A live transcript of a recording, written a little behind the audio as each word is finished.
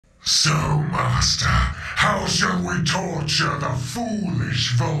So, Master, how shall we torture the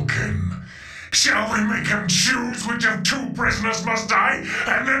foolish Vulcan? Shall we make him choose which of two prisoners must die,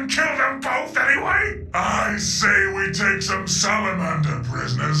 and then kill them both anyway? I say we take some salamander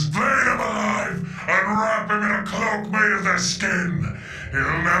prisoners, flay them alive, and wrap him in a cloak made of their skin.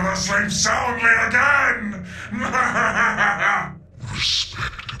 He'll never sleep soundly again!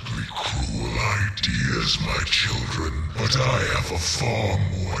 Respectably cruel ideas, my children, but I have a far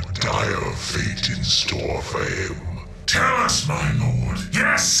more dire fate in store for him. Tell us, my lord.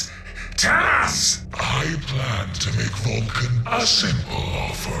 Yes! Tell us! I plan to make Vulcan a simple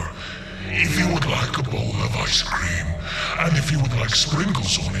offer. If he would like a bowl of ice cream, and if he would like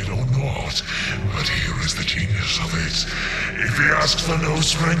sprinkles on it or not, but here is the genius of it. If he asks for no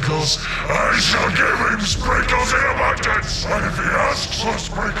sprinkles, I shall give him sprinkles in abundance, and if he asks for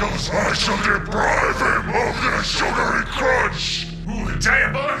sprinkles, I shall deprive him of their sugary crunch. Ooh,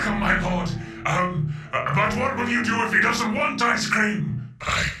 diabolical, my lord. But what will you do if he doesn't want ice cream?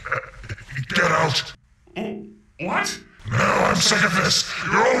 Get out! Oh, what? No, I'm sick of this!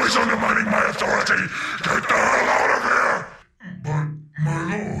 You're always undermining my authority! Get the hell out of here! But, my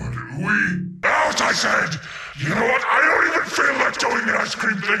lord, we... Out, I said! You know what? I don't even feel like doing the ice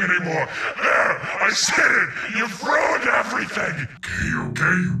cream thing anymore! There! I said it! You've ruined everything!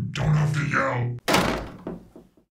 Okay, you don't have to yell.